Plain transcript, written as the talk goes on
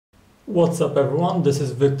What's up everyone, this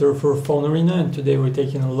is Victor for PhoneArena, and today we're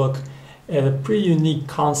taking a look at a pretty unique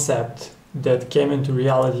concept that came into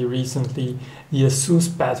reality recently, the Asus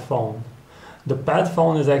PadFone. The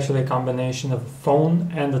PadFone is actually a combination of a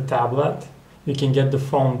phone and a tablet. You can get the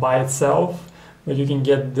phone by itself, but you can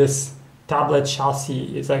get this tablet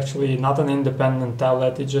chassis. It's actually not an independent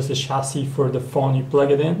tablet, it's just a chassis for the phone. You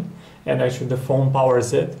plug it in and actually the phone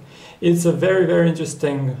powers it. It's a very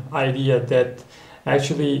interesting idea that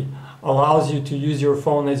actually allows you to use your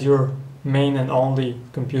phone as your main and only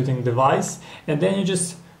computing device, and then you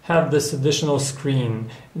just have this additional screen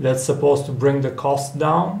that's supposed to bring the cost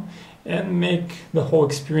down and make the whole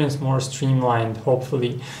experience more streamlined,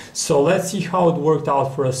 hopefully. So let's see how it worked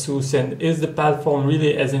out for Asus, and is the PadFone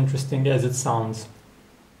really as interesting as it sounds?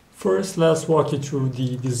 First, let's walk you through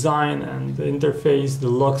the design and the interface, the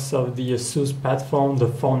looks of the Asus PadFone, the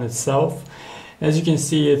phone itself. As you can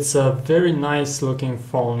see, it's a very nice looking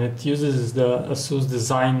phone. It uses the Asus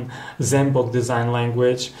Zenbook design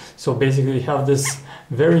language. So basically you have this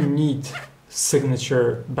very neat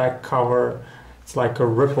signature back cover. It's like a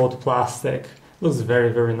rippled plastic. Looks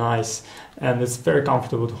very nice, and it's very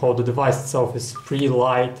comfortable to hold. The device itself is pretty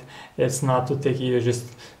light. It's not too thick either, just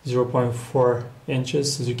 0.4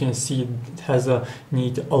 inches. As you can see, it has a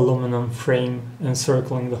neat aluminum frame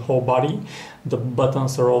encircling the whole body. The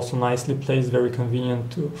buttons are also nicely placed, very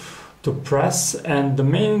convenient to press. And the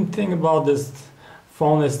main thing about this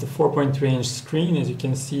phone is the 4.3-inch screen. As you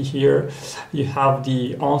can see here, you have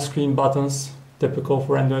the on-screen buttons, typical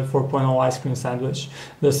for Android 4.0 ice cream sandwich.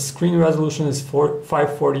 The screen resolution is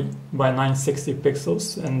 540 by 960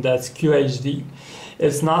 pixels, and that's QHD.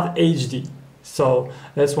 It's not HD, so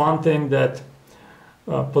that's one thing that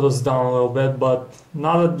put us down a little bit, but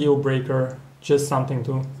not a deal breaker, just something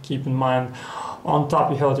to keep in mind. On top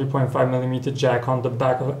you have a 3.5mm jack, on the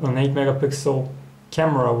back of an 8-megapixel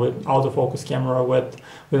camera with autofocus camera with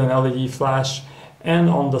an LED flash. And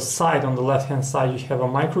on the side, on the left hand side, you have a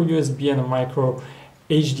micro USB and a micro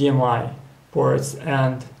HDMI ports,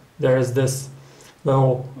 and there is this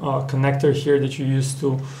little connector here that you use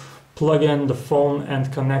to plug in the phone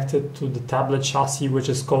and connect it to the tablet chassis, which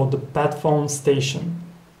is called the PadFone Station.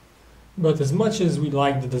 But as much as we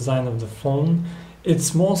like the design of the phone,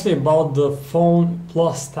 it's mostly about the phone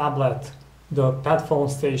plus tablet, the PadFone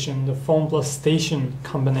Station, the phone plus station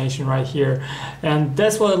combination right here. And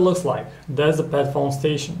that's what it looks like. That's the PadFone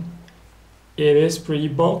Station. It is pretty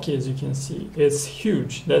bulky, as you can see. It's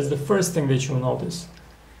huge. That's the first thing that you'll notice.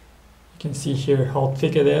 You can see here how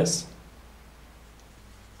thick it is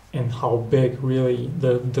and how big, really,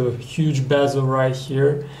 the huge bezel right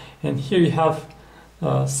here. And here you have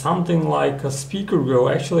something like a speaker grill.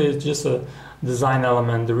 Actually, it's just a design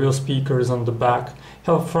element. The real speaker is on the back.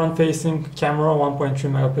 Have a front-facing camera, 1.3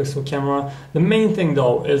 megapixel camera. The main thing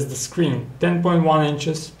though is the screen, 10.1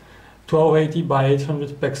 inches, 1280 by 800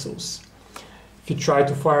 pixels. If you try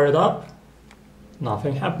to fire it up,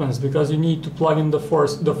 nothing happens because you need to plug in the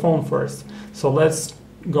phone first. So let's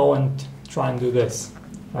go and try and do this.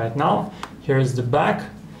 Right now, here's the back,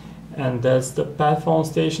 and that's the PadFone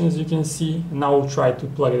Station, as you can see. Now we'll try to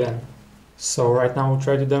plug it in. So right now we'll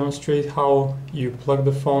try to demonstrate how you plug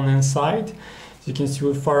the phone inside. As you can see,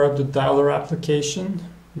 we fire up the dialer application.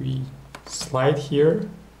 We slide here.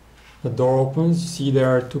 The door opens. You see there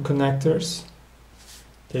are two connectors.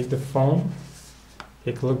 Take the phone.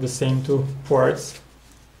 Take a look, the same two ports.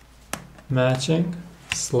 Matching.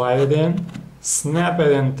 Slide it in. Snap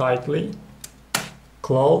it in tightly.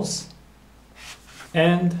 Close.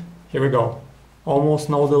 And here we go. Almost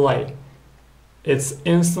no delay. It's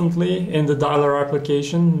instantly in the dialer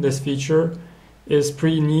application. This feature is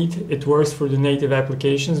pretty neat. It works for the native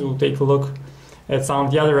applications. We'll take a look at some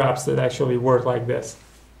of the other apps that actually work like this.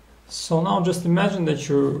 So now just imagine that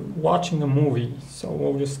you're watching a movie. So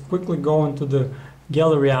we'll just quickly go into the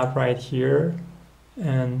gallery app right here,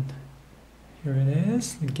 and here it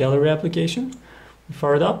is, the gallery application. We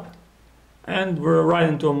fire it up and we're right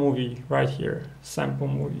into a movie right here, sample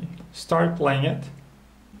movie. Start playing it.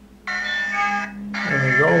 There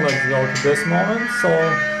we go, let's go to this moment. So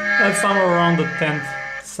that's somewhere around the 10th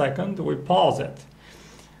second. We pause it.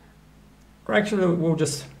 Or actually, we'll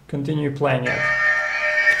just continue playing it.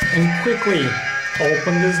 And quickly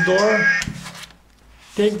open this door,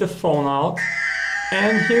 take the phone out,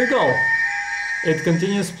 and here you go. It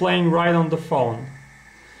continues playing right on the phone.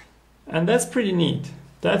 And that's pretty neat.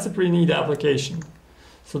 That's a pretty neat application.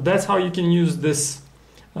 So that's how you can use this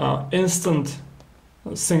instant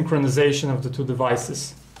synchronization of the two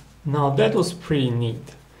devices. Now that was pretty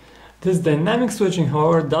neat. This dynamic switching,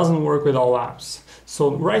 however, doesn't work with all apps.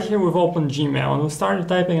 So right here we've opened Gmail and we started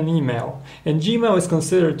typing an email, and Gmail is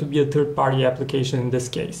considered to be a third-party application in this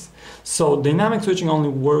case. So dynamic switching only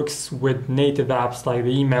works with native apps like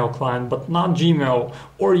the email client, but not Gmail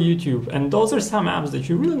or YouTube, and those are some apps that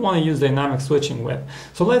you really want to use dynamic switching with.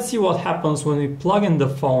 So let's see what happens when we plug in the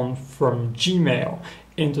phone from Gmail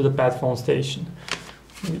into the PadFone station.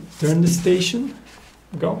 We turn the station,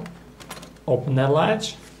 go, open that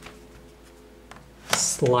latch,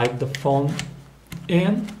 slide the phone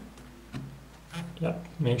in,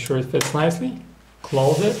 make sure it fits nicely,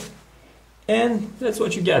 close it, and that's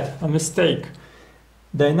what you get, a mistake.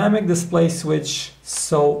 Dynamic display switch,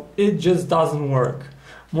 so it just doesn't work.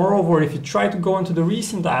 Moreover, if you try to go into the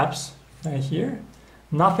recent apps, right here,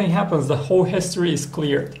 nothing happens, the whole history is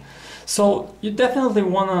cleared. So you definitely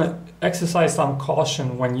want to exercise some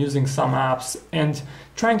caution when using some apps and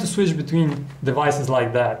trying to switch between devices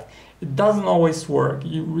like that. It doesn't always work.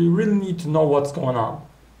 We really need to know what's going on.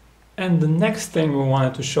 And the next thing we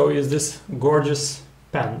wanted to show you is this gorgeous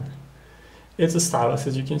pen. It's a stylus,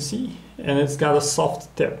 as you can see, and it's got a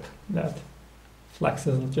soft tip that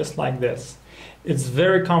flexes just like this. It's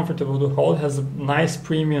very comfortable to hold, has a nice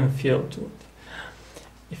premium feel to it.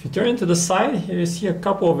 If you turn it to the side, here you see a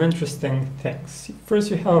couple of interesting things. First,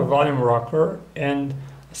 you have a volume rocker and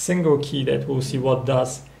a single key that we'll see what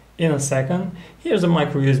does in a second. Here's a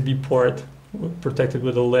micro USB port protected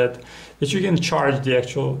with a lid that you can charge the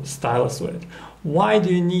actual stylus with. Why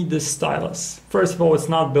do you need this stylus? First of all, it's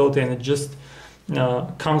not built in, it just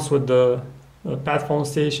comes with the PadFone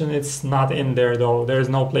station. It's not in there though, there's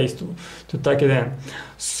no place to tuck it in.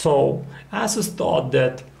 So Asus thought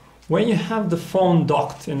that when you have the phone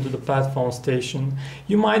docked into the PadFone station,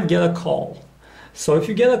 you might get a call. So if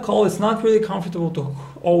you get a call, it's not really comfortable to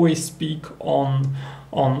always speak on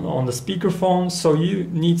the speakerphone, so you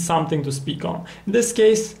need something to speak on. In this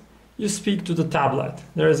case, you speak to the tablet.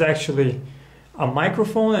 There is actually a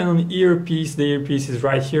microphone and an earpiece. The earpiece is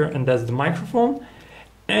right here, and that's the microphone.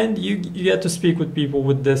 And you get to speak with people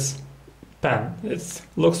with this pen. It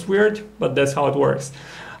looks weird, but that's how it works.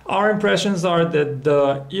 Our impressions are that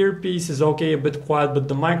the earpiece is okay, a bit quiet, but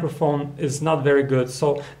the microphone is not very good.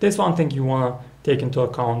 So that's one thing you want to take into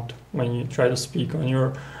account when you try to speak on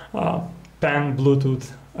your pen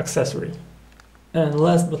Bluetooth accessory. And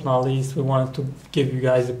last but not least, we wanted to give you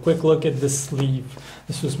guys a quick look at this sleeve.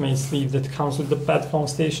 This was made sleeve that comes with the PadFone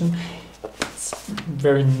station. It's a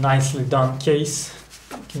very nicely done case.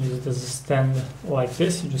 You can use it as a stand like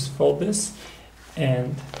this. You just fold this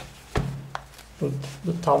and put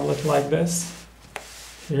the tablet like this.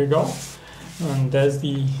 Here you go. And that's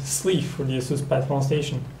the sleeve for the Asus PadFone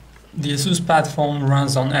station. The Asus PadFone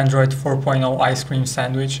runs on Android 4.0 ice cream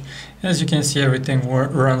sandwich. As you can see, everything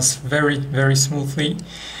runs very, very smoothly.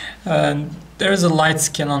 There's a light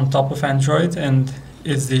skin on top of Android, and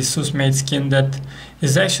it's the Asus made skin that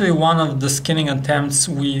is actually one of the skinning attempts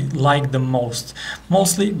we like the most.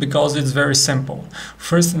 Mostly because it's very simple.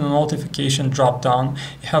 First, in the notification drop down,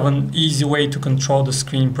 you have an easy way to control the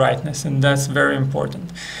screen brightness, and that's very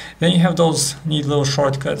important. Then you have those neat little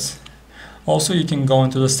shortcuts. Also, you can go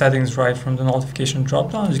into the settings right from the notification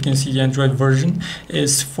dropdown. As you can see, the Android version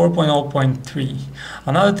is 4.0.3.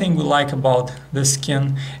 Another thing we like about this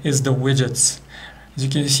skin is the widgets. As you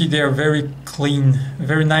can see, they are very clean,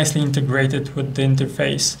 very nicely integrated with the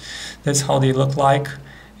interface. That's how they look like.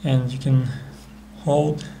 And you can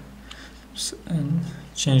hold and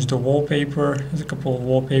change the wallpaper. There's a couple of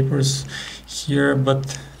wallpapers here,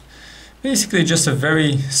 but basically just a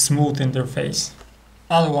very smooth interface.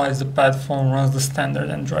 Otherwise, the PadFone runs the standard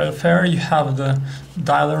Android fare. You have the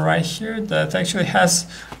dialer right here that actually has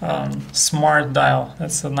smart dial.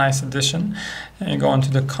 That's a nice addition. And you go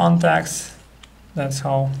into the contacts. That's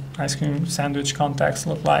how ice cream sandwich contacts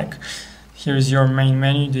look like. Here's your main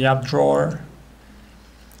menu, the app drawer.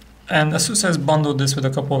 And Asus has bundled this with a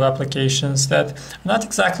couple of applications that are not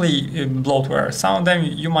exactly bloatware. Some of them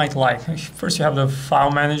you might like. First, you have the file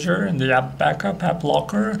manager and the app backup, app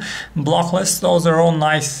locker, block list. Those are all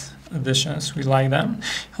nice additions. We like them.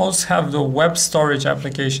 You also have the web storage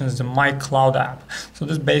applications, the My Cloud app. So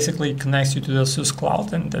this basically connects you to the Asus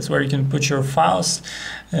Cloud, and that's where you can put your files.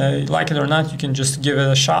 Like it or not, you can just give it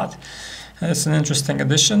a shot. It's an interesting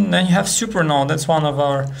addition. Then you have SuperNote. That's one of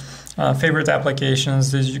our favorite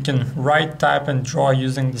applications. Is you can write, type, and draw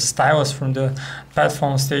using the stylus from the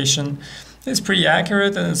PadFone station. It's pretty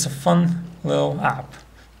accurate, and it's a fun little app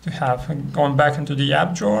to have. Going back into the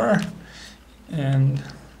app drawer, and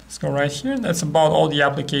let's go right here. That's about all the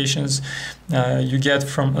applications you get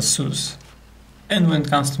from Asus. And when it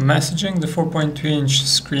comes to messaging, the 4.2-inch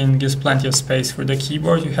screen gives plenty of space for the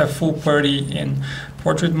keyboard. You have full QWERTY in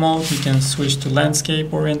portrait mode. You can switch to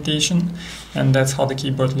landscape orientation, and that's how the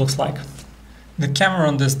keyboard looks like. The camera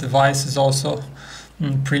on this device is also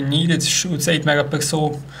pretty neat. It shoots 8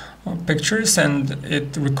 megapixel pictures and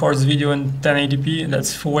it records video in 1080p.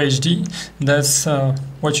 That's full HD. That's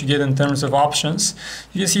what you get in terms of options.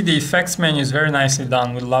 You can see the effects menu is very nicely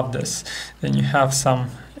done. We love this. Then you have some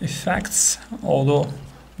effects, although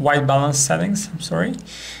white balance settings, I'm sorry.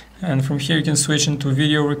 And from here you can switch into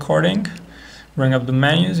video recording, bring up the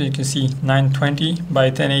menus. You can see 920 by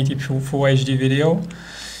 1080 full HD video. You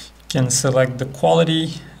can select the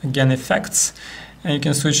quality, again effects, and you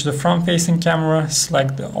can switch to the front-facing camera,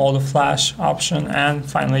 select all the flash option, and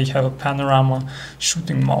finally you have a panorama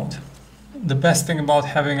shooting mode. The best thing about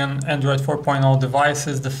having an Android 4.0 device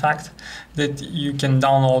is the fact that you can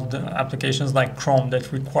download applications like Chrome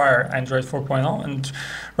that require Android 4.0. And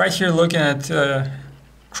right here, looking at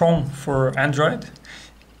Chrome for Android,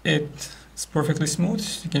 it's perfectly smooth.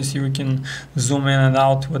 You can see we can zoom in and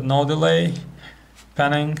out with no delay.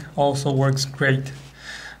 Panning also works great.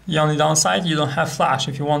 The only downside, you don't have Flash.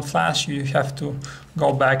 If you want Flash, you have to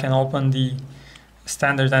go back and open the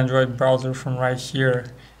standard Android browser from right here,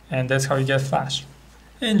 and that's how you get Flash.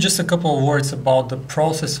 And just a couple of words about the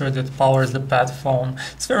processor that powers the PadFone.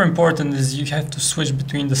 It's very important is you have to switch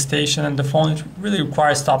between the station and the phone. It really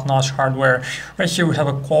requires top-notch hardware. Right here we have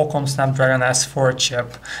a Qualcomm Snapdragon S4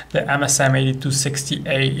 chip, the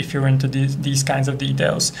MSM8260A, if you're into these kinds of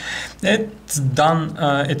details.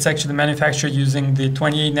 It's actually manufactured using the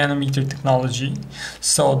 28 nanometer technology.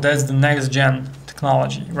 So that's the next gen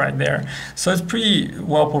technology right there. So it's pretty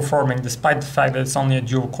well performing despite the fact that it's only a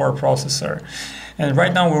dual core processor. And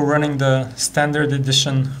right now we're running the standard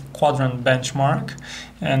edition quadrant benchmark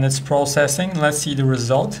and it's processing. Let's see the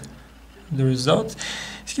result. As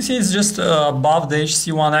you can see, it's just above the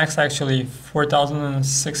HC1X, actually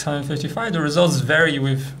 4,655. The results vary.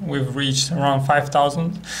 We've reached around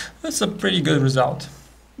 5,000. That's a pretty good result.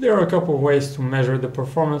 There are a couple of ways to measure the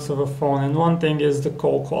performance of a phone, and one thing is the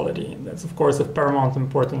call quality. That's of course of paramount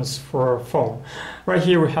importance for a phone. Right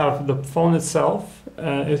here we have the phone itself.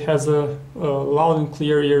 It has a loud and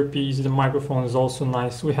clear earpiece. The microphone is also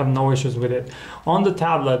nice. We have no issues with it. On the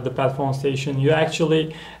tablet, the PadFone station, you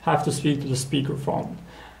actually have to speak to the speakerphone,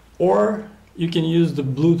 or you can use the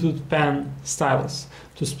Bluetooth pen stylus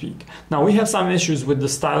to speak. Now we have some issues with the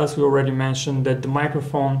stylus. We already mentioned that the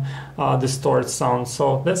microphone distorts sound,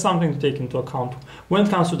 so that's something to take into account. When it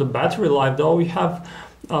comes to the battery life though, we have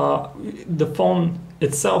the phone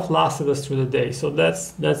itself lasted us through the day, so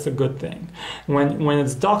that's a good thing. When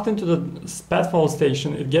it's docked into the PadFone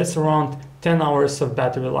station, it gets around 10 hours of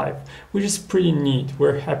battery life, which is pretty neat.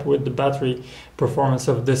 We're happy with the battery performance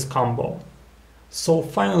of this combo. So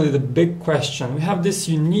finally, the big question. We have this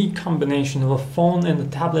unique combination of a phone and a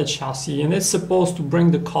tablet chassis, and it's supposed to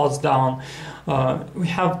bring the cost down. We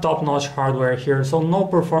have top-notch hardware here, so no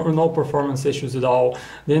performance issues at all.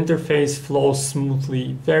 The interface flows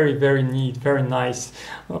smoothly, very, very neat, very nice,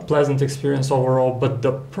 pleasant experience overall, but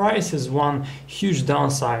the price is one huge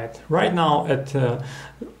downside. Right now at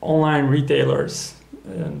online retailers,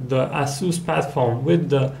 the Asus PadFone with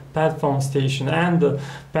the PadFone station and the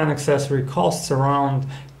pen accessory costs around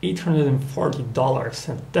 $840,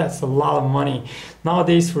 and that's a lot of money.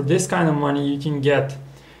 Nowadays, for this kind of money, you can get,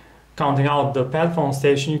 counting out the PadFone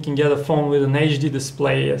station, you can get a phone with an HD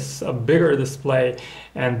display, a bigger display,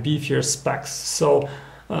 and beefier specs. So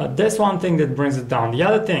that's one thing that brings it down. The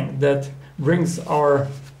other thing that brings our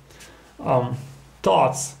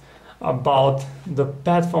thoughts about the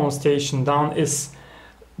PadFone station down is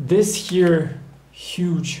this here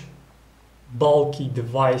huge bulky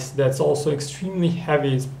device that's also extremely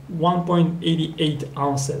heavy. It's 1.88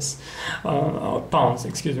 ounces, pounds,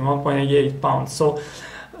 excuse me, 1.88 pounds. So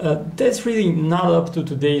that's really not up to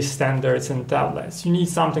today's standards in tablets. You need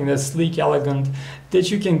something that's sleek, elegant, that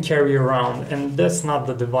you can carry around, and that's not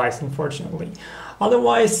the device, unfortunately.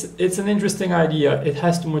 Otherwise, it's an interesting idea. It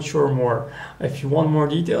has to mature more. If you want more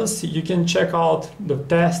details, you can check out the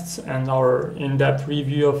tests and our in-depth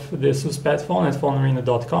review of the Asus PadFone at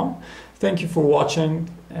PhoneArena.com. Thank you for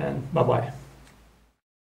watching, and bye-bye.